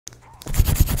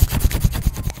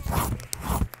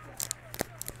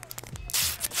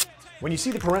When you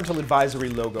see the parental advisory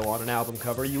logo on an album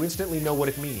cover, you instantly know what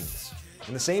it means.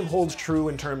 And the same holds true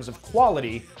in terms of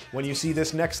quality when you see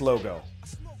this next logo.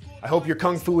 I hope your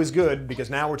kung fu is good,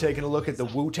 because now we're taking a look at the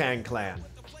Wu Tang Clan.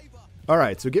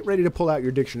 Alright, so get ready to pull out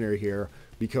your dictionary here,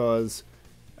 because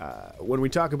when we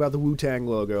talk about the Wu Tang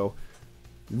logo,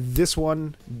 this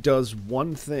one does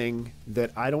one thing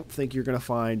that I don't think you're going to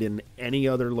find in any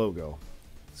other logo.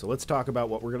 So let's talk about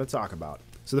what we're going to talk about.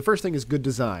 So the first thing is good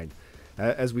design.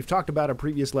 As we've talked about in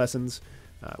previous lessons,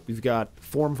 we've got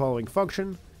form following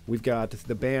function, we've got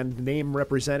the band name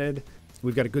represented,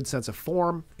 we've got a good sense of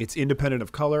form, it's independent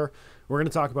of color. We're going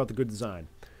to talk about the good design.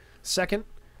 Second,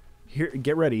 here,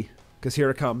 get ready, because here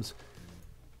it comes.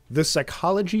 The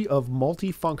psychology of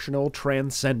multifunctional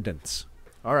transcendence.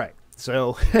 All right,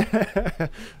 so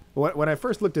when I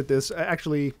first looked at this, I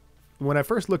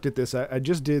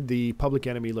just did the Public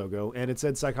Enemy logo, and it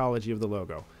said psychology of the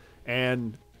logo.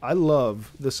 And I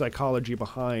love the psychology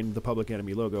behind the Public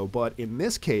Enemy logo, but in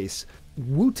this case,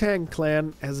 Wu Tang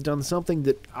Clan has done something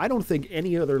that I don't think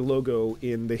any other logo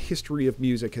in the history of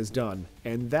music has done,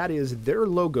 and that is their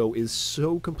logo is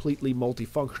so completely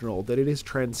multifunctional that it has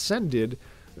transcended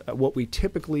what we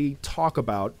typically talk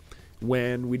about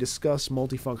when we discuss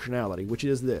multifunctionality, which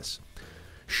is this.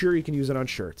 Sure, you can use it on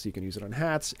shirts, you can use it on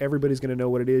hats, everybody's going to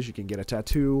know what it is, you can get a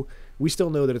tattoo. We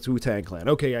still know that it's Wu Tang Clan.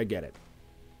 Okay, I get it.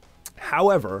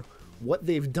 However, what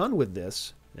they've done with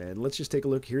this, and let's just take a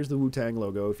look. Here's the Wu Tang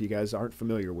logo if you guys aren't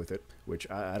familiar with it, which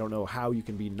I don't know how you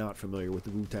can be not familiar with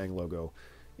the Wu Tang logo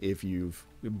if you've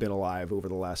been alive over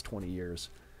the last 20 years.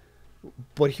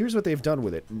 But here's what they've done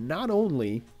with it. Not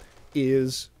only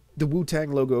is the Wu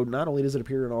Tang logo, not only does it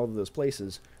appear in all of those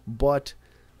places, but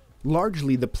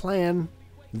largely the plan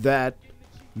that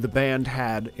the band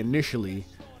had initially.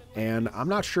 And I'm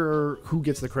not sure who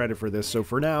gets the credit for this, so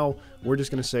for now, we're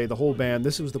just going to say the whole band,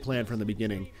 this was the plan from the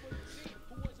beginning.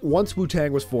 Once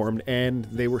Wu-Tang was formed and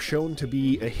they were shown to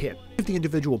be a hit, the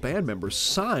individual band members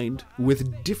signed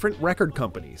with different record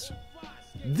companies.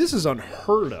 This is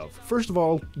unheard of. First of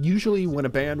all, usually when a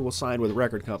band will sign with a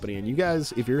record company, and you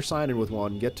guys, if you're signing with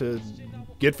one,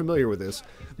 get familiar with this,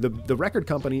 the record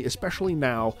company, especially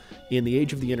now in the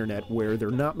age of the internet where they're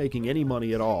not making any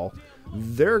money at all,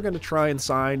 they're going to try and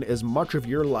sign as much of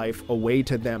your life away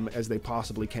to them as they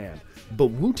possibly can. But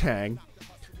Wu-Tang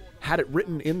had it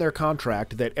written in their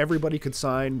contract that everybody could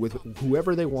sign with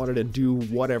whoever they wanted and do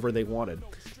whatever they wanted.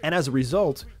 And as a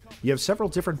result, you have several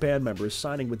different band members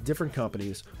signing with different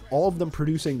companies, all of them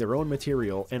producing their own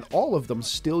material, and all of them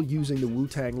still using the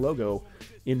Wu-Tang logo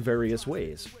in various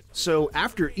ways. So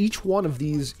after each one of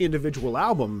these individual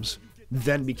albums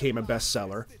then became a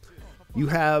bestseller, you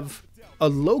have a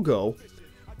logo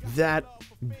that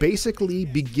basically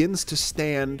begins to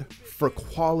stand for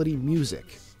quality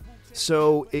music.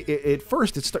 So at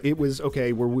first it was,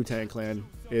 okay, we're Wu-Tang Clan,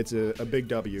 it's a big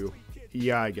W,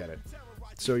 yeah, I get it.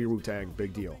 So you're Wu-Tang,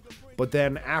 big deal. But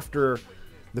then after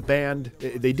the band,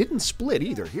 they didn't split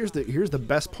either. Here's the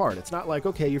best part. It's not like,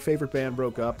 okay, your favorite band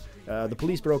broke up, the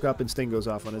Police broke up and Sting goes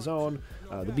off on his own,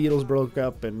 the Beatles broke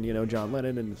up and, you know, John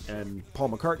Lennon and Paul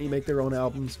McCartney make their own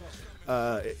albums.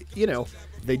 You know,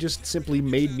 they just simply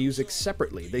made music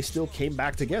separately. They still came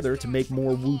back together to make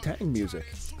more Wu-Tang music.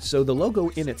 So the logo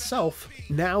in itself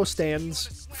now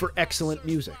stands for excellent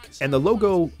music. And the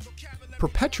logo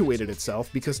perpetuated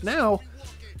itself because now,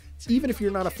 even if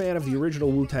you're not a fan of the original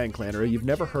Wu-Tang Clan or you've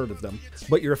never heard of them,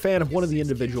 but you're a fan of one of the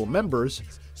individual members,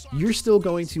 you're still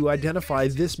going to identify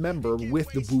this member with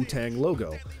the Wu-Tang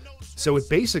logo. So it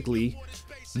basically,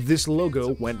 this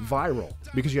logo went viral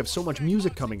because you have so much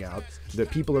music coming out that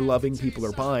people are loving, people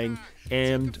are buying,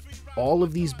 and all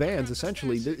of these bands,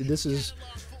 essentially, this is,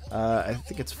 I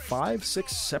think it's 5,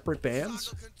 6 separate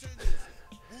bands.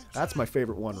 That's my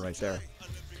favorite one right there.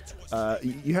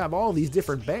 You have all these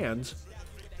different bands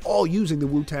all using the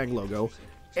Wu-Tang logo.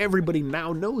 Everybody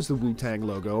now knows the Wu-Tang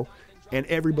logo, and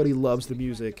everybody loves the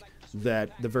music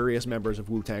that the various members of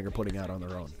Wu-Tang are putting out on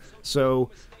their own. So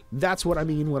that's what I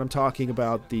mean when I'm talking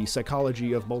about the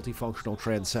psychology of multifunctional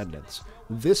transcendence.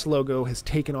 This logo has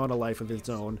taken on a life of its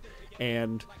own,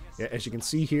 and as you can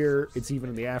see here, it's even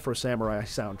in the Afro Samurai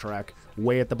soundtrack.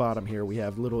 Way at the bottom here, we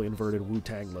have little inverted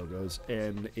Wu-Tang logos,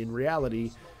 and in reality,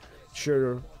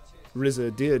 sure,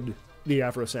 RZA did the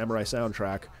Afro Samurai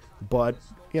soundtrack, but,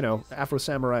 you know, Afro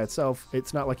Samurai itself,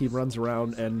 it's not like he runs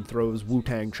around and throws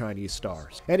Wu-Tang Chinese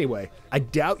stars. Anyway, I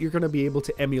doubt you're going to be able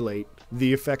to emulate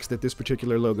the effects that this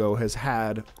particular logo has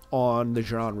had on the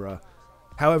genre.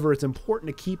 However, it's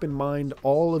important to keep in mind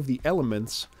all of the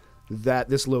elements that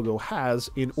this logo has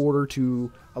in order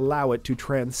to allow it to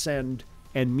transcend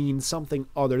and mean something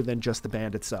other than just the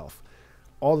band itself.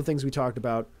 All the things we talked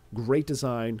about Great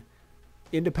design,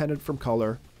 independent from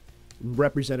color,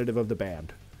 representative of the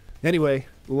band. Anyway,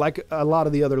 like a lot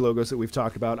of the other logos that we've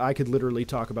talked about, I could literally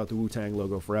talk about the Wu-Tang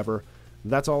logo forever.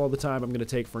 That's all the time I'm going to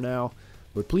take for now.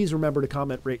 But please remember to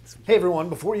comment, rate. Hey everyone,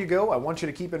 before you go, I want you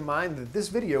to keep in mind that this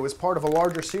video is part of a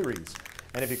larger series.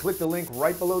 And if you click the link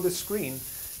right below this screen,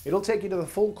 it'll take you to the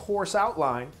full course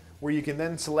outline where you can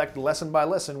then select lesson by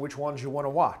lesson which ones you want to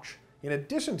watch. In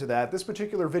addition to that, this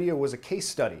particular video was a case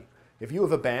study. If you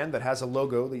have a band that has a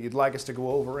logo that you'd like us to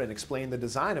go over and explain the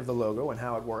design of the logo and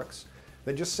how it works,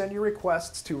 then just send your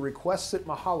requests to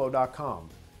requests@mahalo.com.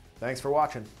 Thanks for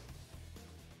watching.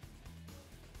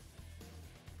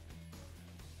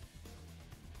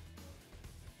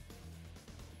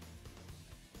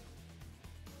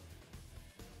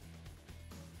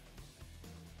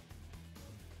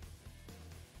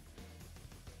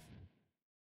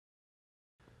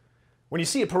 When you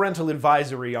see a parental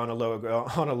advisory on a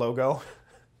logo,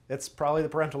 it's probably the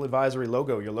parental advisory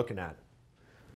logo you're looking at.